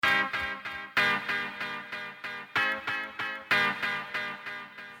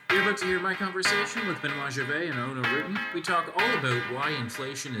You're about to hear my conversation with Benoit and Onno. We talk all about why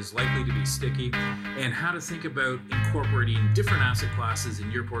inflation is likely to be sticky and how to think about incorporating different asset classes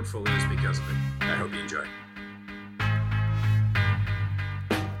in your portfolios because of it. I hope you enjoy.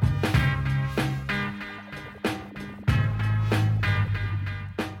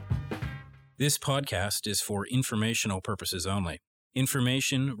 This podcast is for informational purposes only.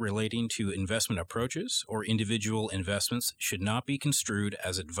 Information relating to investment approaches or individual investments should not be construed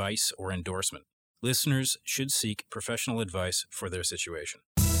as advice or endorsement. Listeners should seek professional advice for their situation.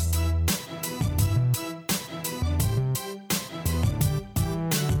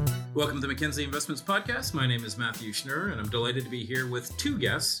 Welcome to the Mackenzie Investments Podcast. My name is Matthew Schnurr, and I'm delighted to be here with two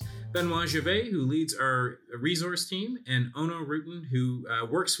guests, Benoit, who leads our resource team, and Onno Rutten, who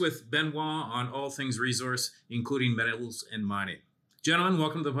works with Benoit on all things resource, including metals and mining. Gentlemen,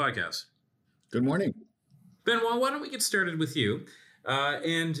 welcome to the podcast. Good morning. Benoit, why don't we get started with you?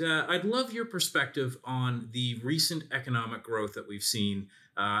 I'd love your perspective on the recent economic growth that we've seen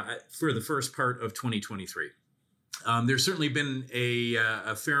for the first part of 2023. There's certainly been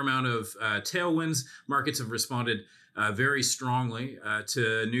a fair amount of tailwinds. Markets have responded very strongly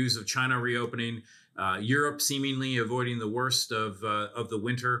to news of China reopening, Europe seemingly avoiding the worst of the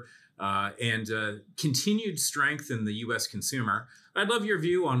winter, and continued strength in the U.S. consumer. I'd love your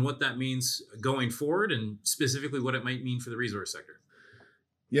view on what that means going forward and specifically what it might mean for the resource sector.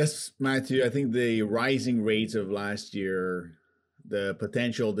 Yes, Matthew, I think the rising rates of last year, the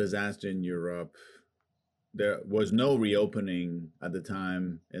potential disaster in Europe, there was no reopening at the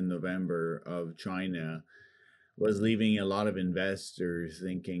time in November of China, was leaving a lot of investors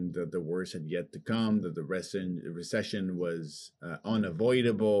thinking that the worst had yet to come, that the recession was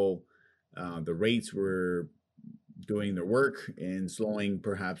unavoidable. The rates were doing their work and slowing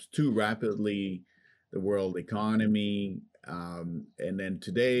perhaps too rapidly the world economy. And then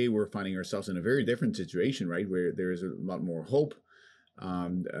today we're finding ourselves in a very different situation, right, where there is a lot more hope.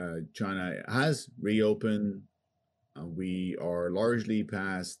 China has reopened. We are largely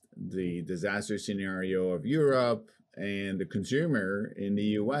past the disaster scenario of Europe, and the consumer in the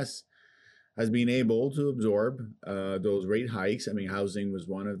U.S. has been able to absorb those rate hikes. I mean, housing was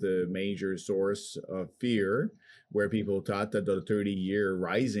one of the major source of fear, where people thought that the 30-year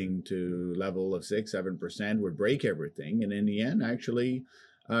rising to level of 6-7% would break everything. And in the end, actually,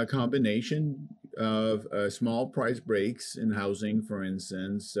 a combination of small price breaks in housing, for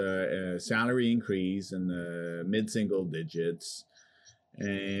instance, salary increase in the mid-single digits,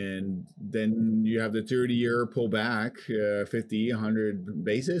 and then you have the 30-year pullback, 50, 100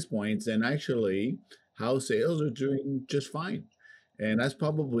 basis points, and actually house sales are doing just fine. And that's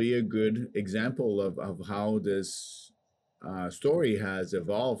probably a good example of how this story has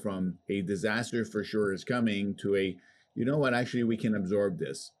evolved from a disaster for sure is coming to a, you know what, actually we can absorb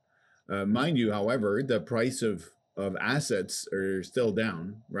this. Mind you, however, the price of assets are still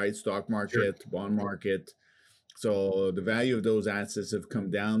down, right? Stock market, sure. Bond market. So the value of those assets have come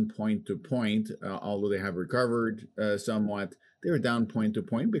down point to point, although they have recovered somewhat. They're down point to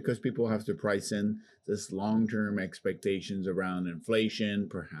point because people have to price in this long-term expectations around inflation,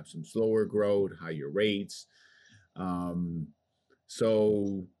 perhaps some slower growth, higher rates.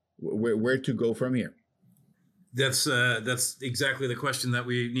 So where to go from here? That's exactly the question that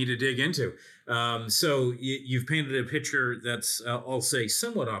we need to dig into. So you've painted a picture that's, I'll say,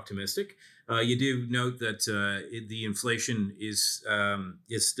 somewhat optimistic. You do note that the inflation is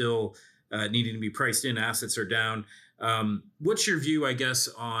still needing to be priced in. Assets are down. What's your view, I guess,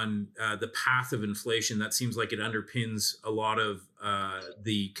 on the path of inflation? That seems like it underpins a lot of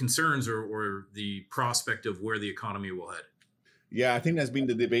the concerns or the prospect of where the economy will head. Yeah, I think that's been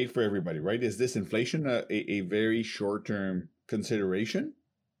the debate for everybody, right? Is this inflation a very short-term consideration,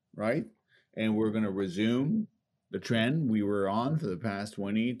 right? And we're going to resume the trend we were on for the past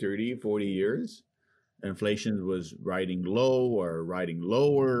 20, 30, 40 years. Inflation was riding low or riding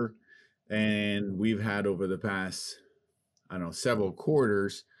lower. And we've had over the past, several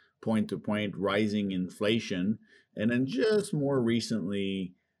quarters, point-to-point rising inflation. And then just more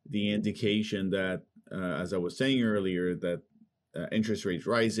recently, the indication that, as I was saying earlier, that interest rates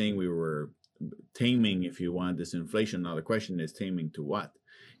rising, we were taming, if you want, this inflation. Now the question is taming to what?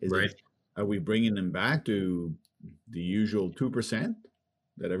 Are we bringing them back to the usual 2%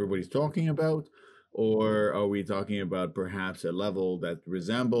 that everybody's talking about? Or are we talking about perhaps a level that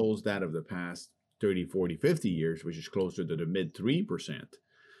resembles that of the past 30, 40, 50 years, which is closer to the mid 3%,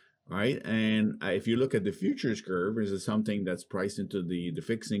 right? And if you look at the futures curve, this is something that's priced into the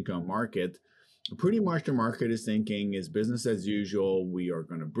fixed income market. Pretty much the market is thinking is business as usual. We are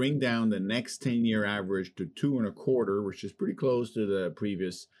going to bring down the next 10-year average to 2.25, which is pretty close to the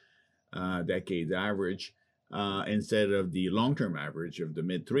previous decades average instead of the long-term average of the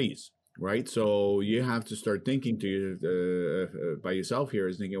mid threes, right? So you have to start thinking by yourself here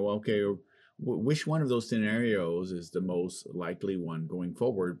is thinking, well, okay, which one of those scenarios is the most likely one going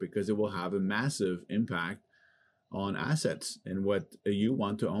forward? Because it will have a massive impact on assets and what you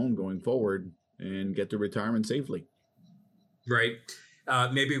want to own going forward and get to retirement safely. Right.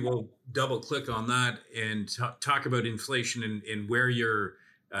 Maybe we'll double click on that and talk about inflation and where you're.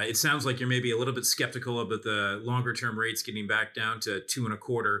 It sounds like you're maybe a little bit skeptical about the longer term rates getting back down to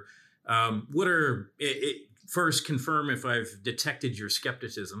 2.25. What are first confirm if I've detected your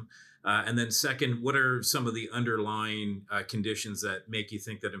skepticism, and then second, what are some of the underlying conditions that make you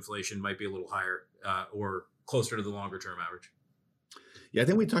think that inflation might be a little higher or closer to the longer term average? Yeah, I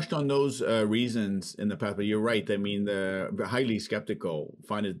think we touched on those reasons in the past, but you're right. I mean, the highly skeptical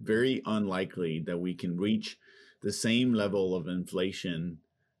find it very unlikely that we can reach the same level of inflation,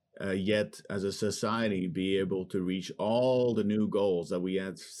 yet as a society be able to reach all the new goals that we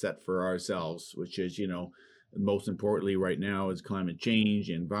had set for ourselves, which is, most importantly right now is climate change,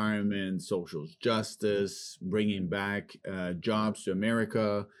 environment, social justice, bringing back jobs to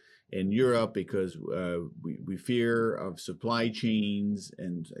America in Europe, because we fear of supply chains,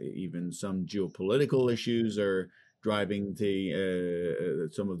 and even some geopolitical issues are driving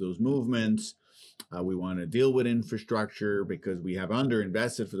some of those movements. We want to deal with infrastructure because we have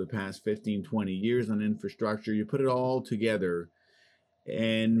underinvested for the past 15, 20 years on infrastructure. You put it all together,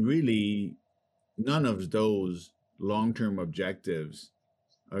 and really none of those long-term objectives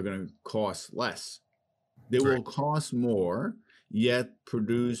are going to cost less. They will cost more, yet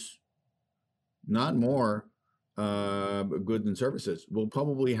produce not more goods and services. We'll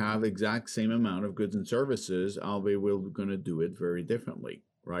probably have exact same amount of goods and services, albeit we're going to do it very differently,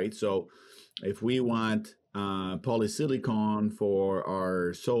 right? So if we want polysilicon for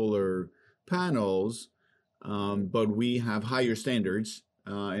our solar panels, but we have higher standards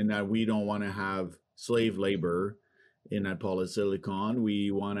in that we don't want to have slave labor in that polysilicon.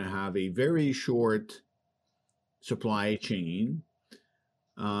 We want to have a very short supply chain.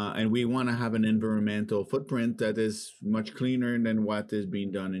 And we want to have an environmental footprint that is much cleaner than what is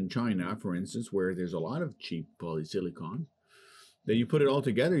being done in China, for instance, where there's a lot of cheap polysilicon. Then you put it all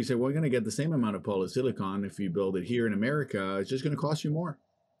together, you say, well, we're going to get the same amount of polysilicon if you build it here in America. It's just going to cost you more,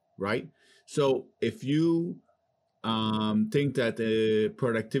 right? So if you think that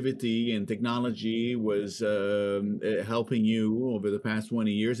productivity and technology was helping you over the past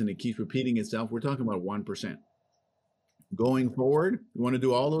 20 years and it keeps repeating itself, we're talking about 1%. Going forward, you want to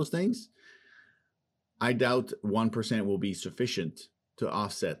do all those things? I doubt 1% will be sufficient to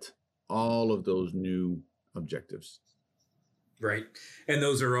offset all of those new objectives. Right. And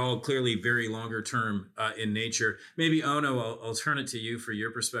those are all clearly very longer term in nature. Maybe, Onno, I'll turn it to you for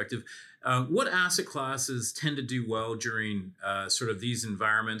your perspective. What asset classes tend to do well during sort of these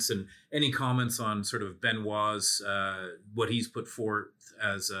environments, and any comments on sort of Benoit's, what he's put forth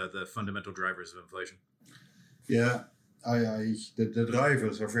as the fundamental drivers of inflation? Yeah, the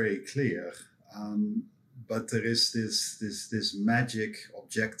drivers are very clear, but there is this magic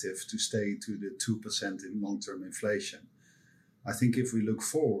objective to stay to the 2% in long-term inflation. I think if we look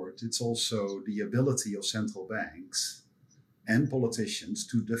forward, it's also the ability of central banks and politicians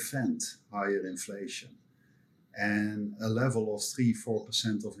to defend higher inflation. And a level of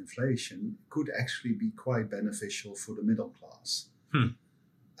 3-4% of inflation could actually be quite beneficial for the middle class.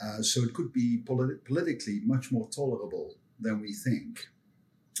 So it could be politically much more tolerable than we think,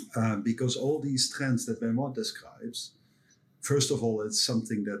 because all these trends that Benoit describes, first of all, it's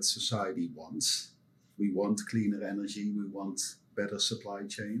something that society wants. We want cleaner energy, we want better supply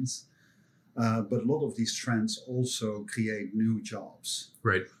chains. But a lot of these trends also create new jobs.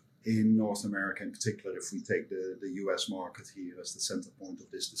 Right. In North America in particular, if we take the US market here as the center point of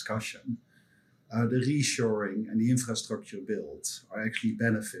this discussion, the reshoring and the infrastructure build are actually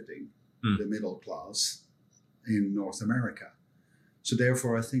benefiting the middle class in North America. So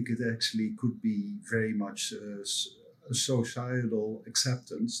therefore, I think it actually could be very much a societal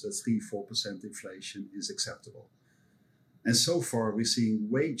acceptance that 3-4% inflation is acceptable. And so far, we're seeing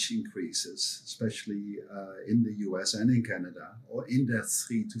wage increases, especially in the US and in Canada, or in that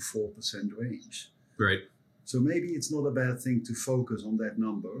 3 to 4% range. Right. So maybe it's not a bad thing to focus on that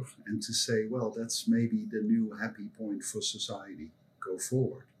number and to say, well, that's maybe the new happy point for society. Go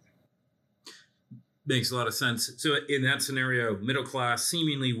forward. Makes a lot of sense. So in that scenario, middle class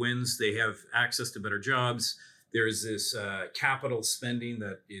seemingly wins. They have access to better jobs. There is this capital spending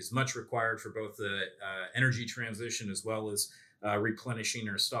that is much required for both the energy transition as well as replenishing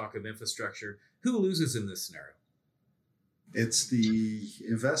our stock of infrastructure. Who loses in this scenario? It's the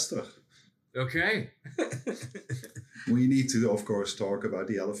investor, Okay. We need to, of course, talk about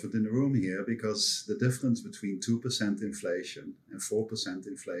the elephant in the room here, because the difference between 2% inflation and 4%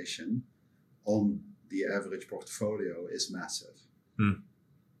 inflation on the average portfolio is massive.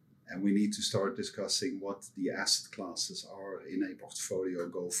 And we need to start discussing what the asset classes are in a portfolio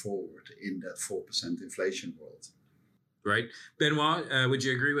go forward in that 4% inflation world. Right. Benoit, would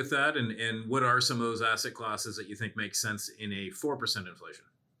you agree with that? And what are some of those asset classes that you think make sense in a 4% inflation?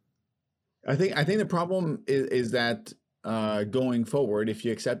 I think the problem is that going forward, if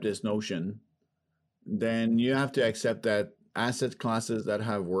you accept this notion, then you have to accept that asset classes that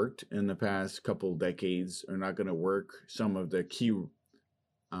have worked in the past couple decades are not going to work. Some of the key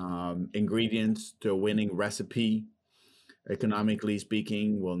ingredients to a winning recipe, economically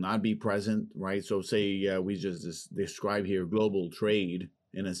speaking, will not be present, right? So say we just describe here global trade,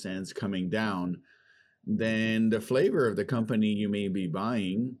 in a sense, coming down, then the flavor of the company you may be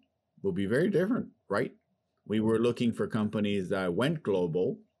buying will be very different, right? We were looking for companies that went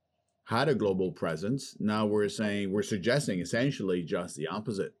global, had a global presence. Now we're suggesting essentially just the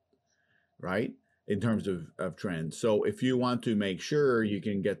opposite, right? In terms of trends. So if you want to make sure you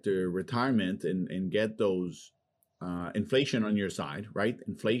can get to retirement and get those inflation on your side, right?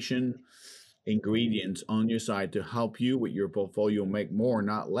 Inflation ingredients on your side to help you with your portfolio make more,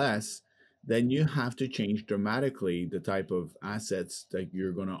 not less, then you have to change dramatically the type of assets that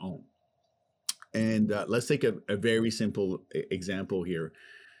you're going to own. And let's take a very simple example here.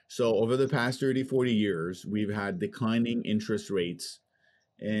 So over the past 30, 40 years, we've had declining interest rates.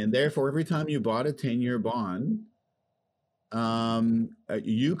 And therefore, every time you bought a 10-year bond,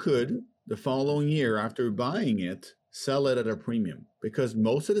 you could, the following year after buying it, sell it at a premium, because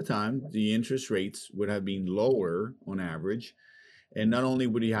most of the time the interest rates would have been lower on average. And not only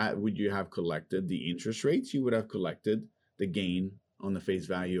would you have collected the interest rates, you would have collected the gain on the face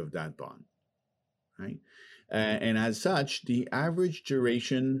value of that bond, right? And as such, the average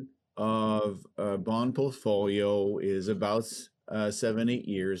duration of a bond portfolio is about 7-8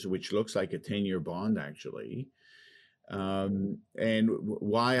 years, which looks like a 10-year bond actually. And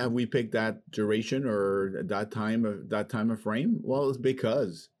why have we picked that duration or that time of frame? Well, it's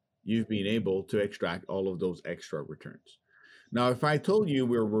because you've been able to extract all of those extra returns. Now, if I told you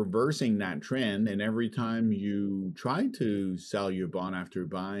we're reversing that trend, and every time you try to sell your bond after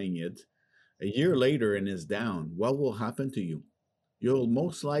buying it, a year later and is down, what will happen to you? You'll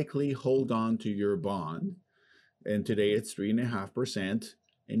most likely hold on to your bond, and today it's 3.5%,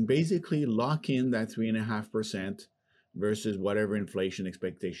 and basically lock in that 3.5% versus whatever inflation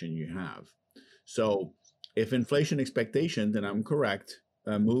expectation you have. So if inflation expectation, then I'm correct,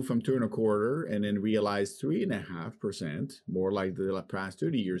 move from 2.25 and then realize 3.5%, more like the past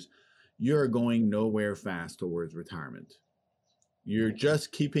 30 years, you're going nowhere fast towards retirement. You're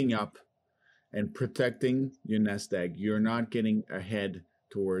just keeping up and protecting your nest egg. You're not getting ahead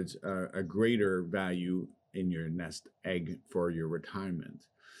towards a greater value in your nest egg for your retirement.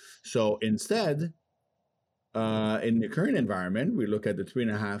 So instead, in the current environment, we look at the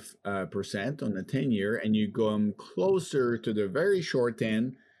 3.5% on the 10-year, and you go closer to the very short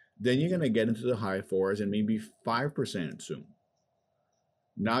end, then you're going to get into the high 4s and maybe 5% soon.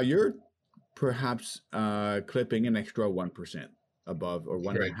 Now you're perhaps clipping an extra 1% above, or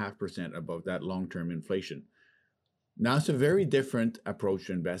 1.5% above that long-term inflation. Now it's a very different approach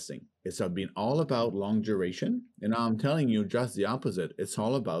to investing. It's been all about long duration, and now I'm telling you just the opposite. It's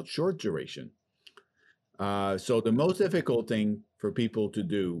all about short duration. So the most difficult thing for people to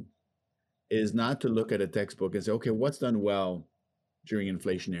do is not to look at a textbook and say, okay, what's done well during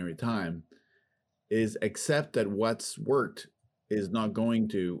inflationary time, is accept that what's worked is not going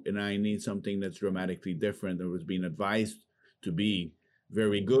to, and I need something that's dramatically different that was being advised to be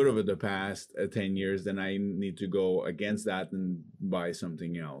very good over the past 10 years, then I need to go against that and buy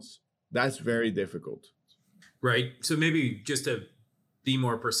something else. That's very difficult. Right. So maybe just to be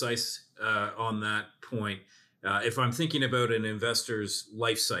more precise on that point, if I'm thinking about an investor's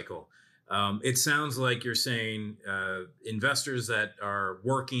life cycle, it sounds like you're saying investors that are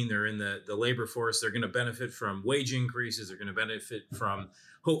working, they're in the labor force, they're going to benefit from wage increases, they're going to benefit from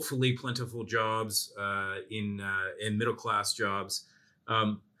hopefully plentiful jobs in middle class jobs.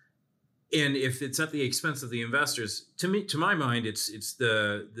 And if it's at the expense of the investors, to my mind, it's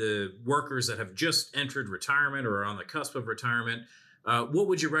the workers that have just entered retirement or are on the cusp of retirement. What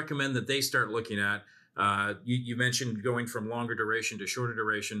would you recommend that they start looking at? You mentioned going from longer duration to shorter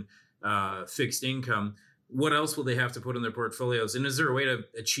duration, fixed income. What else will they have to put in their portfolios? And is there a way to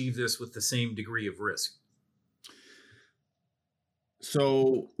achieve this with the same degree of risk?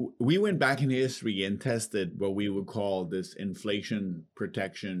 So we went back in history and tested what we would call this inflation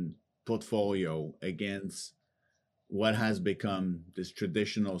protection portfolio against what has become this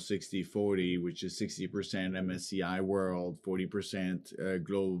traditional 60-40, which is 60% MSCI World, 40%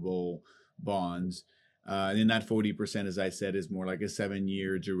 global bonds. And in that 40%, as I said, is more like a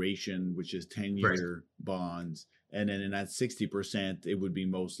 7-year duration, which is 10-year bonds. And then in that 60%, it would be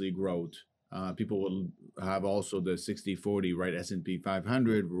mostly growth. People will have also the 60-40, right? S&P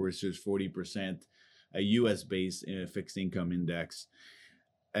 500 versus 40% a US-based fixed income index.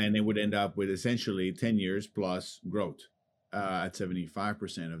 And it would end up with essentially 10 years plus growth at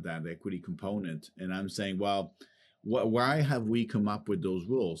 75% of that equity component. And I'm saying, well, why have we come up with those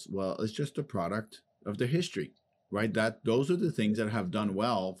rules? Well, it's just a product of the history, right? That those are the things that have done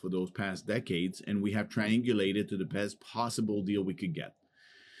well for those past decades, and we have triangulated to the best possible deal we could get.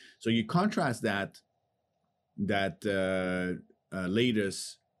 So you contrast that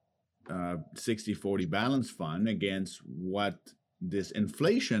latest 60-40 balance fund against what this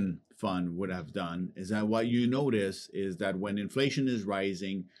inflation fund would have done, is that what you notice is that when inflation is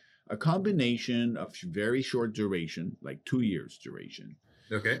rising, a combination of very short duration, like 2 years duration,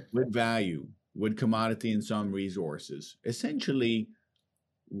 okay, with value, with commodity and some resources, essentially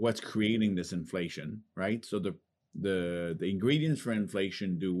what's creating this inflation, right? So the ingredients for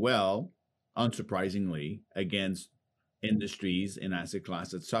inflation do well, unsurprisingly, against industries and asset class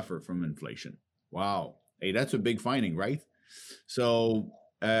that suffer from inflation. Wow. Hey, that's a big finding, right? So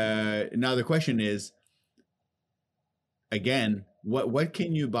now the question is, again, what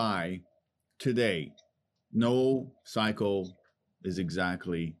can you buy today? No cycle is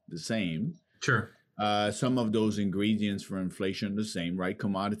exactly the same. sure. Some of those ingredients for inflation are the same, right?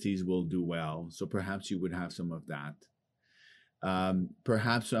 Commodities will do well. So perhaps you would have some of that.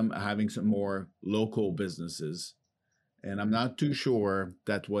 Perhaps having some more local businesses. And I'm not too sure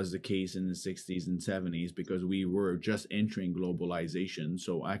that was the case in the 60s and 70s because we were just entering globalization.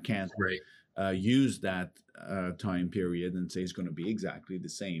 So I can't use that time period and say it's going to be exactly the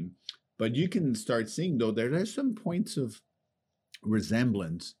same. But you can start seeing, though, there's some points of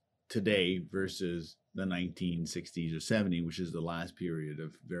resemblance today versus the 1960s or 70s, which is the last period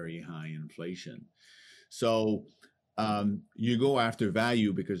of very high inflation. So you go after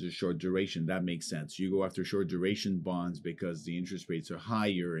value because of short duration. That makes sense. You go after short duration bonds because the interest rates are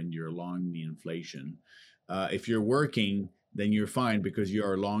higher and you're long the inflation. If you're working, then you're fine because you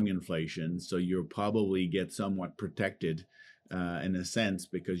are long inflation. So you'll probably get somewhat protected in a sense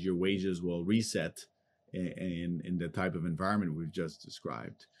because your wages will reset in the type of environment we've just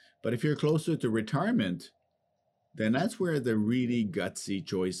described. But if you're closer to retirement, then that's where the really gutsy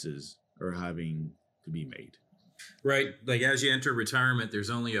choices are having to be made. Right. Like as you enter retirement,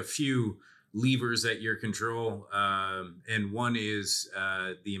 there's only a few levers at your control. And one is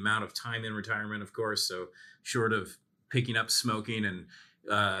the amount of time in retirement, of course. So short of picking up smoking and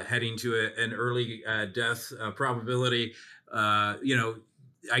heading to an early death probability,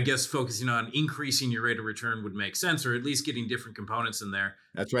 I guess focusing on increasing your rate of return would make sense, or at least getting different components in there.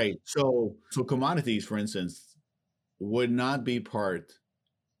 That's right. So commodities, for instance, would not be part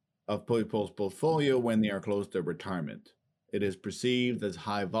of people's portfolio when they are close to retirement. It is perceived as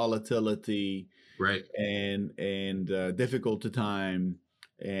high volatility, right, and difficult to time,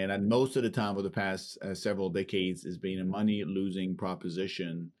 and most of the time for the past several decades has been a money-losing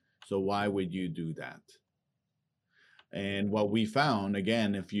proposition. So why would you do that? And what we found,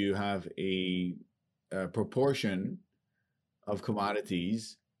 again, if you have a proportion of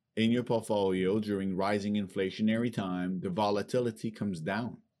commodities in your portfolio during rising inflationary time, the volatility comes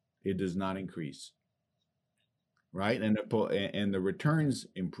down. It does not increase, right? And the returns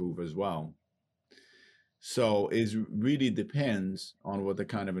improve as well. So it really depends on what the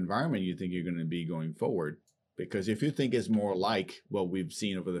kind of environment you think you're going to be going forward. Because if you think it's more like what we've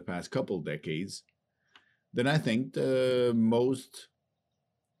seen over the past couple of decades, then I think the most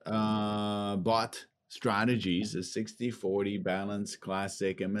bought strategies, a 60-40 balance,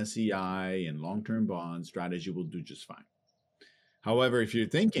 classic MSCI and long-term bond strategy will do just fine. However, if you're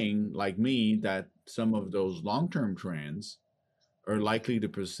thinking like me that some of those long-term trends are likely to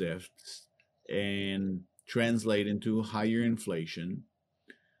persist and translate into higher inflation,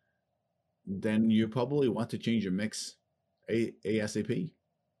 then you probably want to change your mix ASAP.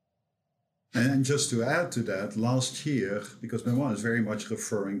 And just to add to that, last year, because Benoit is very much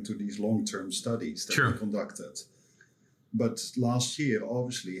referring to these long-term studies that we conducted, but last year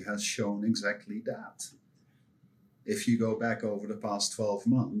obviously has shown exactly that. If you go back over the past 12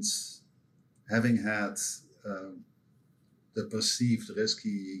 months, having had the perceived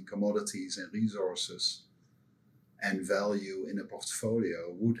risky commodities and resources and value in a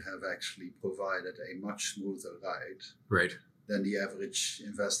portfolio would have actually provided a much smoother ride than the average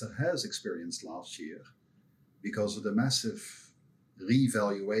investor has experienced last year because of the massive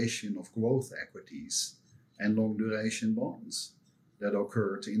revaluation of growth equities and long duration bonds that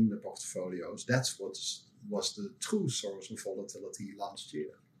occurred in the portfolios. That's what was the true source of volatility last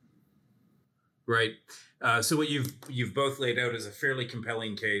year. Right. So what you've both laid out is a fairly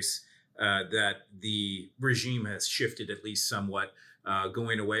compelling case that the regime has shifted at least somewhat,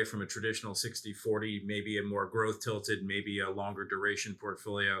 going away from a traditional 60-40, maybe a more growth tilted, maybe a longer duration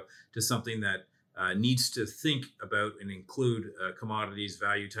portfolio, to something that needs to think about and include commodities,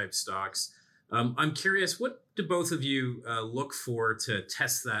 value type stocks. I'm curious, what do both of you look for to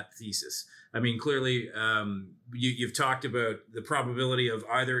test that thesis? I mean, clearly, you've talked about the probability of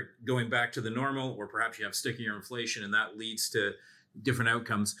either going back to the normal, or perhaps you have stickier inflation and that leads to different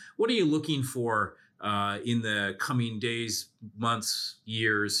outcomes. What are you looking for in the coming days, months,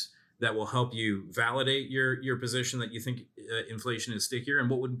 years that will help you validate your position that you think inflation is stickier? And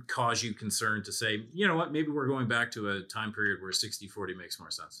what would cause you concern to say, you know what, maybe we're going back to a time period where 60-40 makes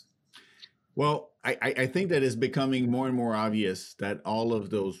more sense? Well, I think that it's becoming more and more obvious that all of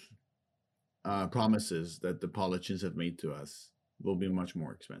those promises that the politicians have made to us will be much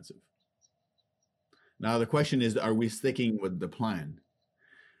more expensive. Now, the question is, are we sticking with the plan?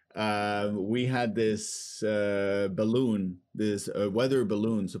 We had this balloon, this weather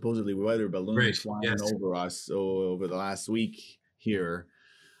balloon, supposedly weather balloon, Right. flying Yes. over us over the last week here.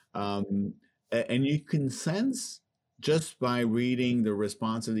 And you can sense just by reading the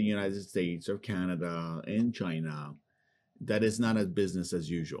response of the United States, of Canada, and China, that it's not a business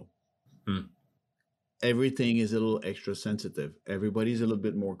as usual. Everything is a little extra sensitive. Everybody's a little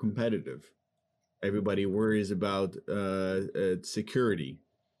bit more competitive. Everybody worries about security.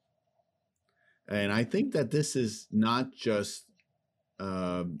 And I think that this is not just,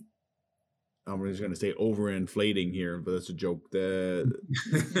 I'm just going to say overinflating here, but that's a joke.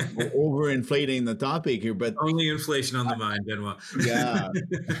 Overinflating the topic here, but only inflation on the mind, Benoit. Yeah.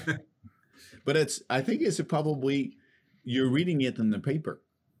 But I think it's probably, you're reading it in the paper.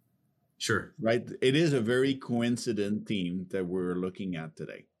 Sure. Right? It is a very coincident theme that we're looking at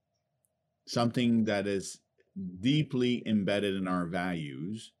today. Something that is deeply embedded in our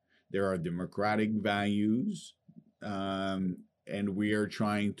values. There are democratic values, and we are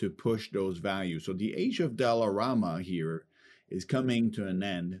trying to push those values. So the age of Dollarama here is coming to an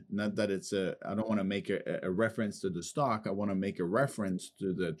end. Not that it's I don't want to make a reference to the stock. I want to make a reference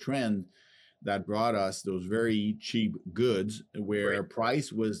to the trend that brought us those very cheap goods, where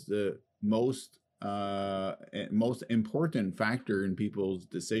price was the most important factor in people's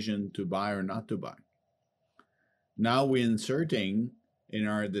decision to buy or not to buy. Now we're inserting in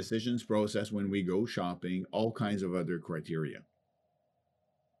our decisions process when we go shopping all kinds of other criteria.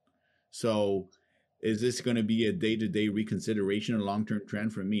 So is this going to be a day-to-day reconsideration, a long-term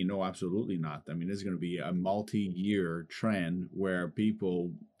trend for me? No, absolutely not. I mean, it's going to be a multi-year trend where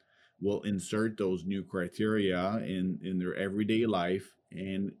people will insert those new criteria in their everyday life,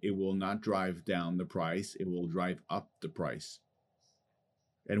 and it will not drive down the price. It will drive up the price.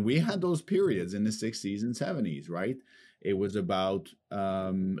 And we had those periods in the 60s and 70s, right? It was about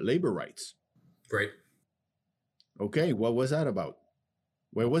labor rights. Right. Okay, what was that about?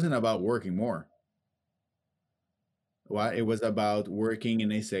 Well, it wasn't about working more. Well, it was about working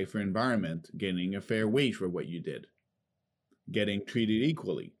in a safer environment, getting a fair wage for what you did, getting treated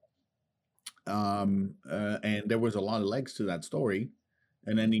equally. And there was a lot of legs to that story.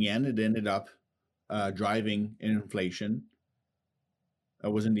 And in the end, it ended up driving inflation.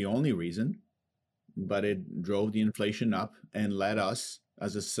 That wasn't the only reason, but it drove the inflation up and led us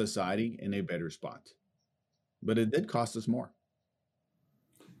as a society in a better spot. But it did cost us more.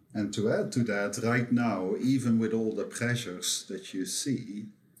 And to add to that, right now, even with all the pressures that you see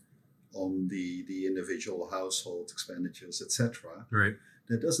on the individual household expenditures, etc., right,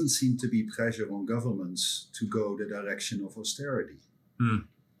 there doesn't seem to be pressure on governments to go the direction of austerity.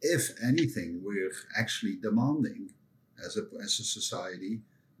 If anything, we're actually demanding, as a society,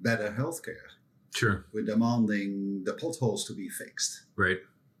 better healthcare. Sure. We're demanding the potholes to be fixed. Right.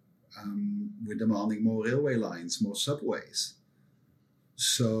 We're demanding more railway lines, more subways.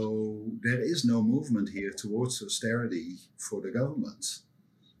 So there is no movement here towards austerity for the governments.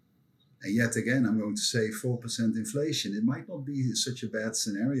 And yet again, I'm going to say 4% inflation. It might not be such a bad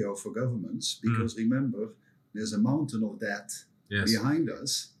scenario for governments because remember, there's a mountain of debt behind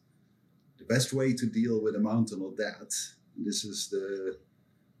us. The best way to deal with a mountain of debt, this is the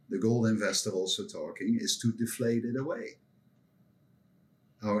gold investor also talking, is to deflate it away.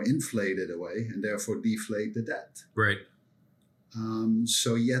 Or inflate it away and therefore deflate the debt. Right.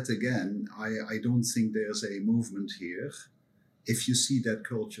 So yet again, I don't think there's a movement here if you see that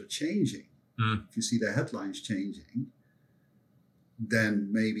culture changing, if you see the headlines changing, then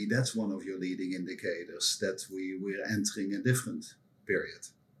maybe that's one of your leading indicators that we're entering a different period.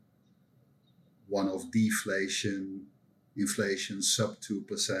 One of deflation, inflation sub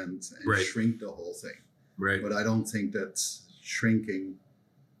 2%, and shrink the whole thing. Right. But I don't think that shrinking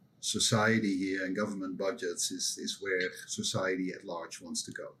society here and government budgets is where society at large wants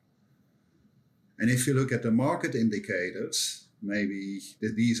to go. And if you look at the market indicators, maybe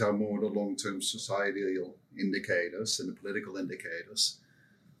these are more the long-term societal indicators and the political indicators.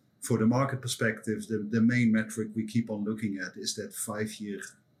 For the market perspective, the main metric we keep on looking at is that five-year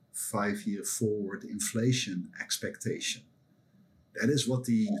forward inflation expectation. That is what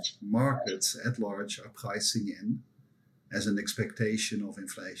the markets at large are pricing in as an expectation of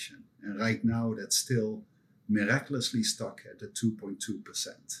inflation. And right now, that's still miraculously stuck at the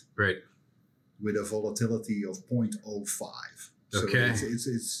 2.2%. Right. With a volatility of 0.05. So okay.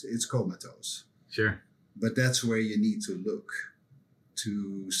 It's comatose. Sure. But that's where you need to look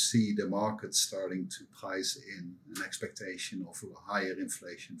to see the market starting to price in an expectation of a higher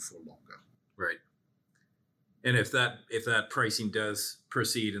inflation for longer. Right. And if that pricing does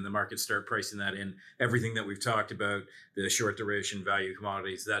proceed and the markets start pricing that in, everything that we've talked about, the short duration value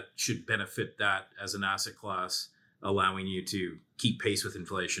commodities, that should benefit that as an asset class, allowing you to keep pace with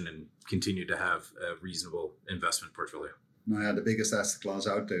inflation and continue to have a reasonable investment portfolio. Now, yeah, the biggest asset class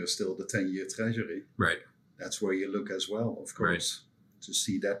out there is still the 10-year treasury. Right. That's where you look as well, of course, to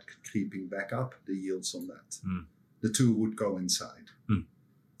see that creeping back up, the yields on that. The two would go inside.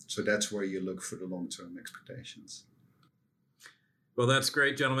 So that's where you look for the long-term expectations. Well, that's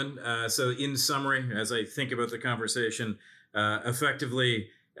great, gentlemen. So in summary, as I think about the conversation, effectively,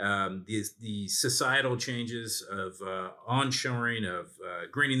 the societal changes of onshoring, of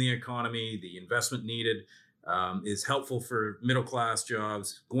greening the economy, the investment needed is helpful for middle-class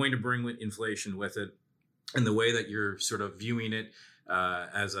jobs, going to bring inflation with it. And the way that you're sort of viewing it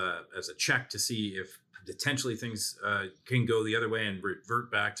as a check to see if potentially things can go the other way and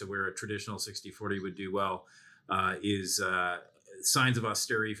revert back to where a traditional 60-40 would do well is signs of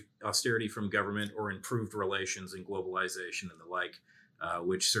austerity from government or improved relations and globalization and the like,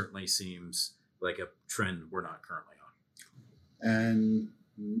 which certainly seems like a trend we're not currently on. And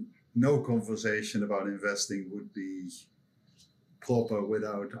no conversation about investing would be proper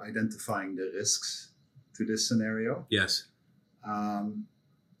without identifying the risks to this scenario. Yes.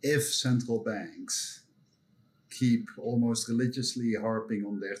 If central banks keep almost religiously harping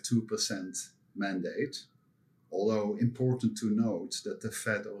on their 2% mandate, although important to note that the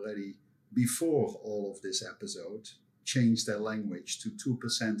Fed already, before all of this episode, changed their language to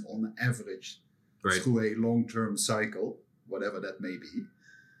 2% on average through a long-term cycle, whatever that may be.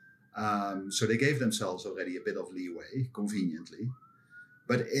 So they gave themselves already a bit of leeway, conveniently.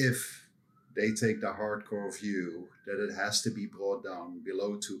 But if they take the hardcore view that it has to be brought down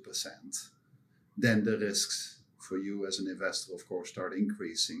below 2%, then the risks for you as an investor, of course, start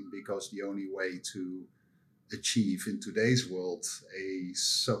increasing, because the only way to achieve in today's world a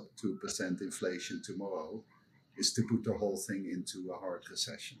sub 2% inflation tomorrow is to put the whole thing into a hard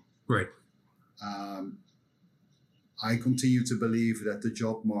recession. Right. I continue to believe that the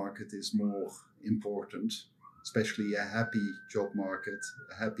job market is more important, especially a happy job market,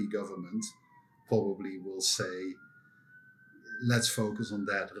 a happy government probably will say, let's focus on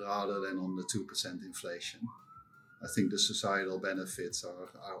that rather than on the 2% inflation. I think the societal benefits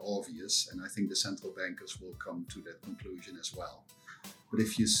are obvious, and I think the central bankers will come to that conclusion as well. But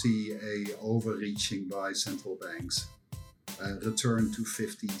if you see a overreaching by central banks, return to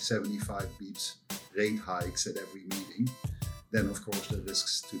 50, 75 beeps rate hikes at every meeting, then of course the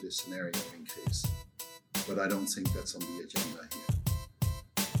risks to this scenario increase. But I don't think that's on the agenda here.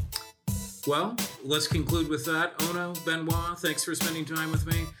 Well, let's conclude with that. Onno, Benoit, thanks for spending time with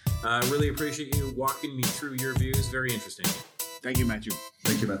me. I really appreciate you walking me through your views. Very interesting. Thank you, Matthew.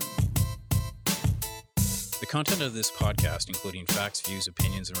 Thank you, Matt. The content of this podcast, including facts, views,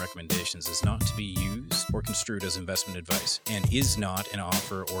 opinions, and recommendations, is not to be used or construed as investment advice and is not an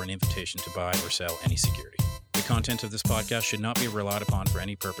offer or an invitation to buy or sell any security. The content of this podcast should not be relied upon for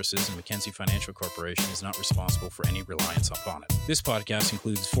any purposes, and Mackenzie Financial Corporation is not responsible for any reliance upon it. This podcast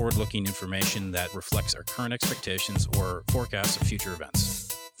includes forward-looking information that reflects our current expectations or forecasts of future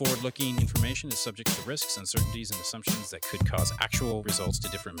events. Forward-looking information is subject to risks, uncertainties, and assumptions that could cause actual results to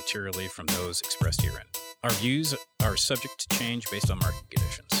differ materially from those expressed herein. Our views are subject to change based on market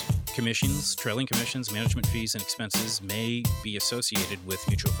conditions. Commissions, trailing commissions, management fees, and expenses may be associated with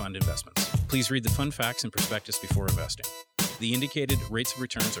mutual fund investments. Please read the fund facts and prospectus before investing. The indicated rates of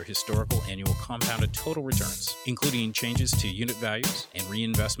returns are historical annual compounded total returns, including changes to unit values and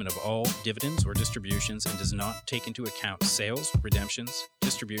reinvestment of all dividends or distributions, and does not take into account sales, redemptions,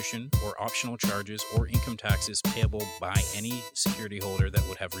 distribution, or optional charges or income taxes payable by any security holder that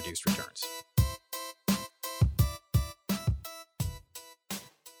would have reduced returns.